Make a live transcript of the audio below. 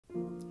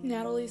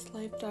Natalie's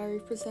Life Diary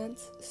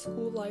presents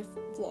School Life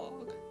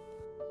Vlog.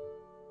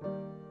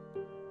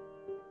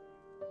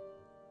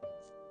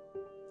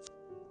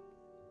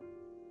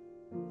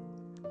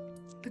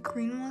 The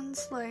green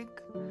one's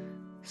like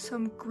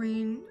some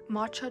green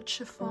matcha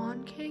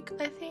chiffon cake,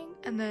 I think,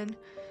 and then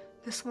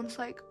this one's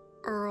like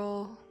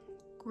Earl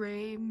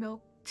Grey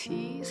milk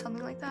tea,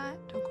 something like that.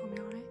 Don't quote me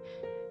on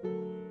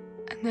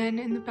it. And then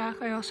in the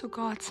back I also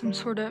got some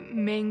sort of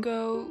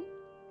mango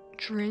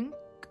drink.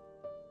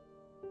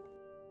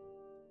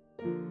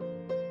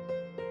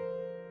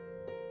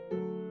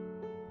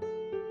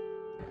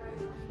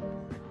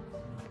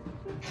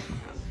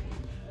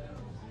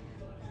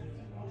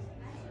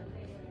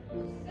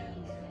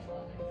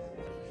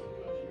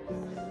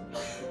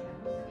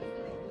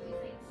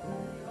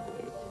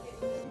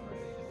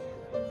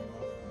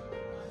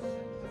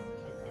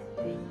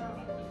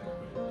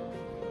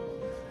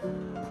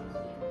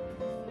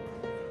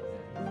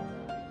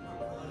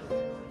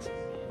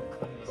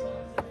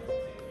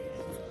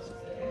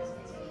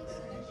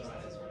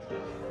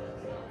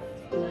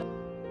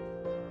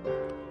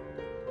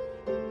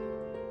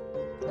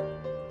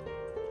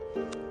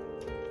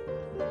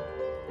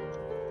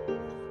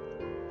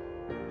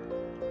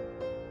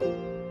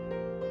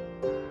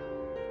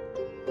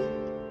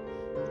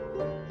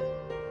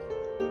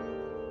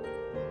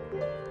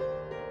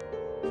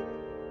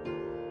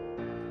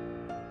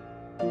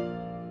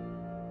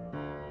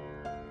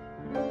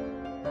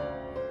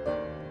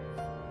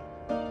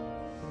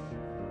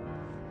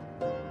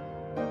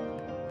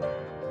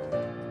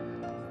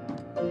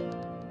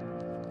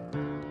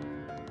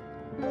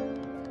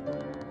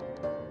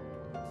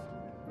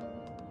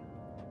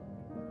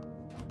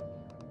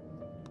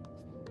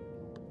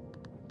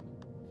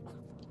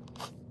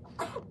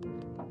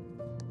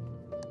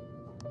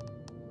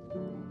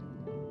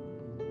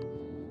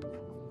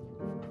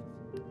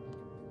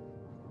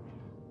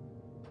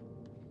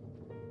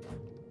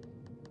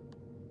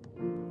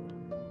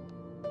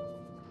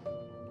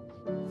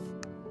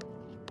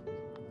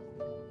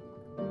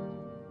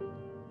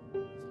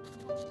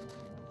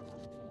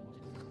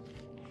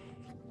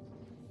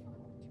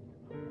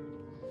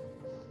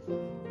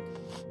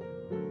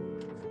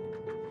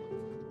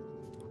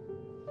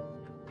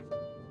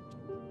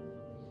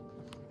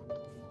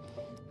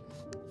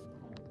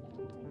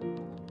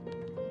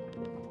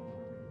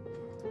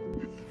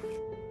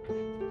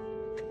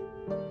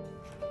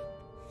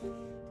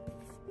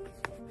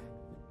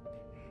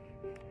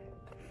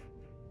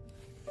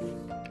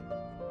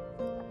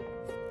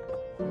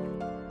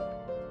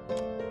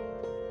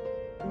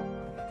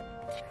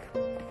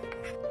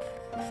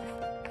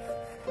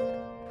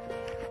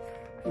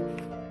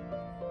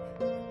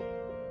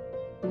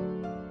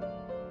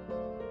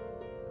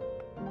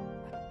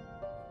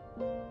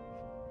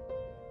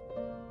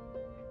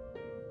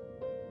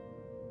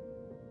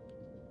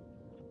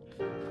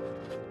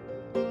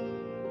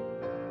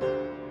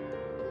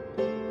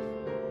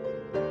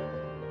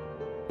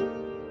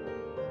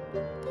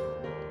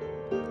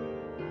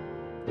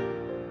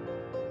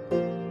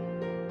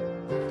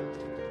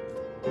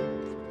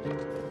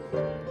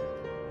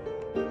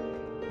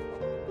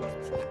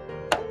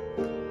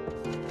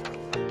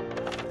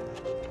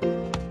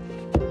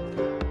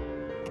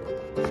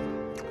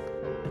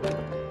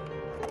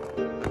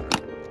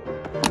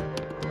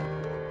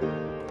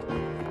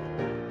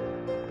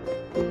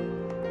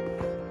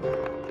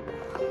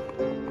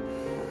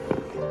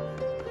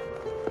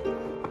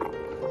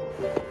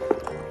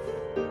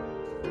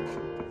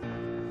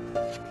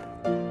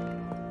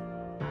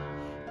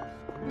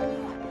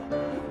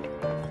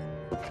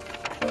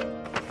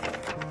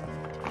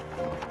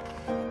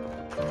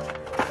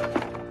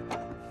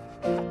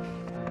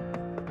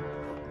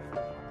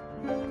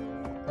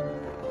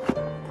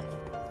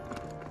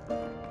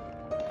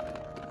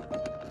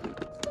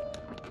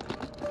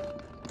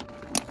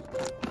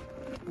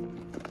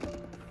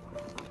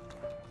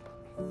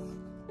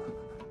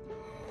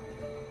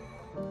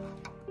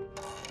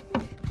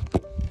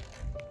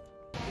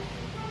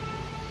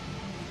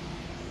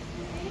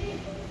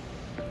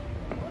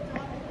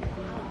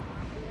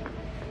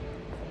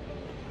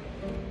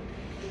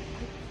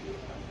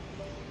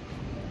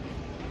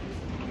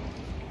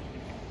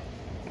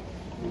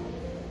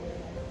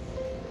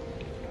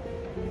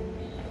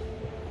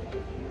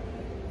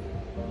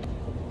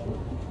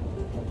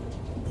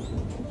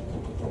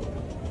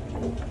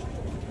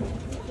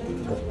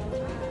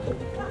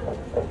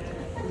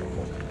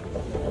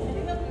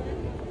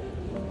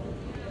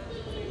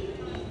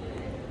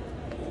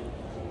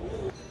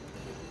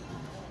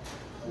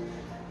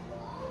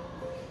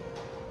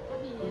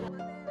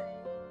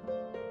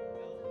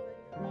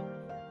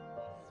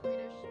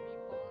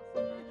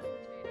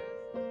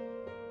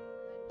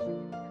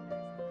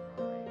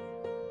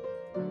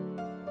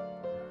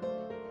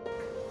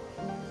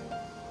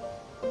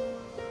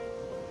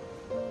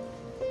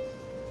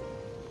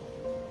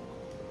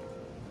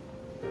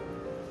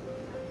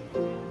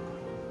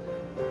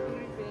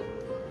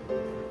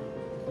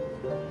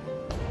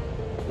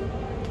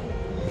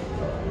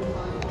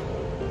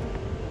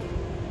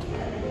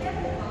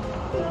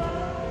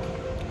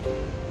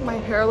 My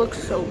hair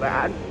looks so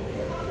bad.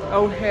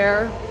 Oh,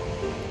 hair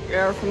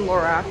from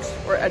Lorax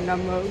or Edna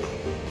Mode.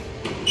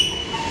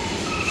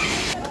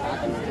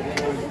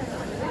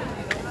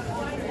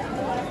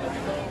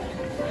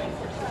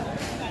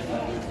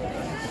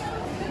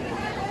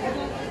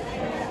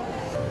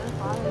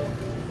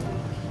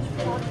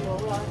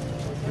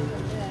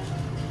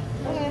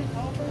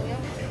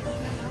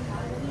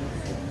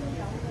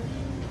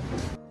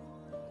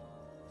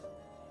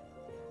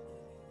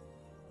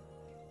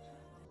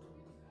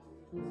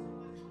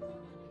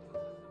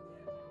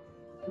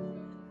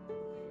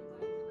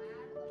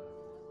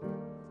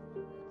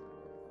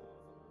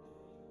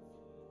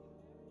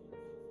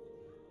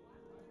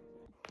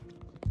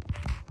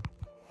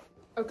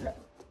 Okay,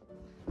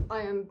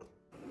 I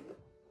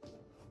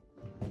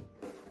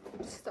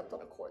stepped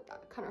on a cord,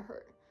 that kind of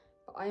hurt.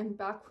 But I am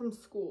back from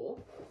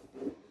school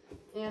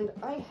and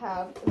I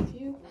have a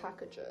few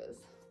packages.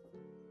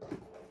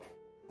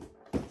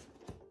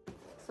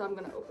 So I'm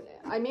gonna open it.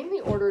 I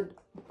mainly ordered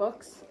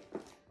books.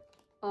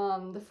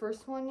 The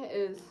first one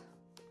is,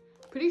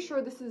 pretty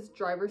sure this is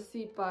Driver's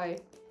Seat by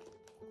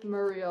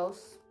Muriel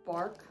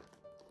Spark.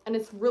 And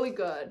it's really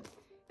good.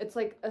 It's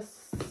like a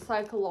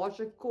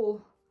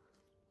psychological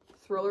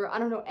thriller, I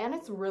don't know, and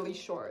it's really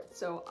short,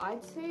 so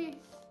I'd say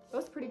it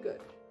was pretty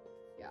good.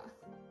 Yeah.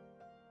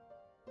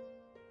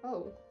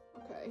 Oh,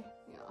 okay,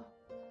 yeah.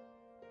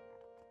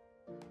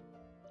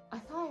 I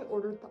thought I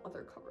ordered the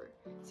other cover.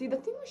 See, the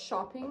thing with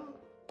shopping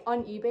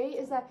on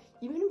eBay is that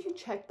even if you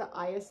check the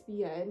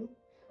ISBN,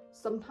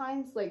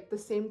 sometimes like the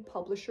same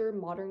publisher,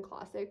 Modern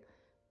Classic,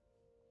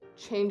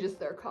 changes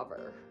their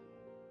cover.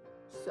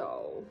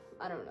 So,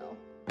 I don't know.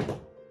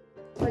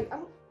 Like,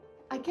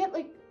 I get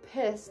like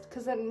pissed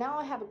because then now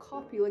I have a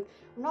copy. Like,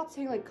 I'm not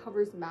saying like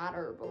covers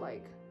matter, but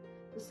like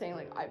just saying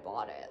like I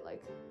bought it,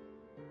 like,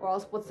 or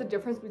else what's the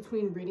difference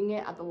between reading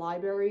it at the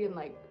library and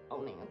like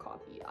owning a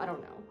copy? I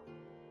don't know.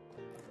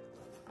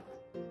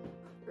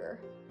 Sure.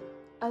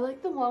 I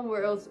like the one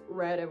where it was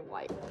red and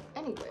white.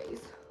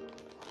 Anyways,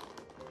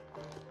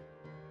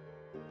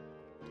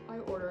 I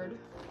ordered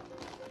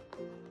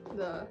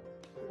the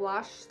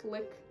Lash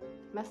Slick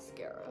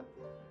mascara.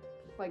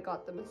 I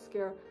got the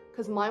mascara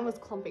because mine was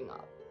clumping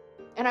up.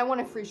 And I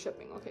wanted free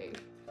shipping, okay?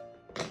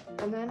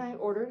 And then I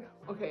ordered,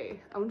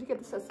 okay, I want to get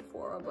this at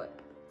Sephora, but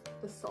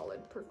the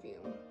Solid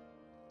perfume.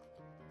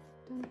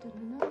 Dun, dun,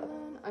 dun,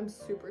 dun. I'm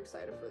super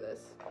excited for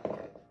this.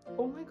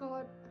 Oh my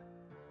god.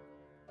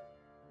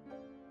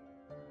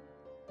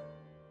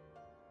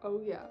 Oh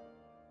yeah.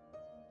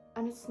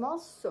 And it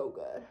smells so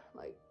good.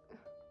 Like,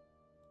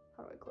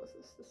 how do I close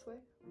this way?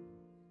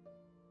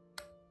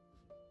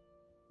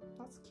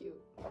 That's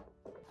cute.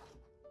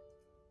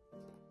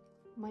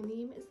 My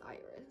name is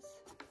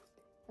Iris.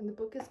 And the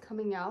book is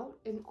coming out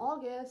in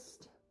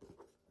August.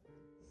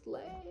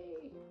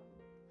 Slay!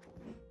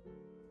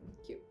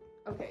 Cute.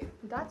 Okay,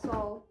 that's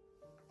all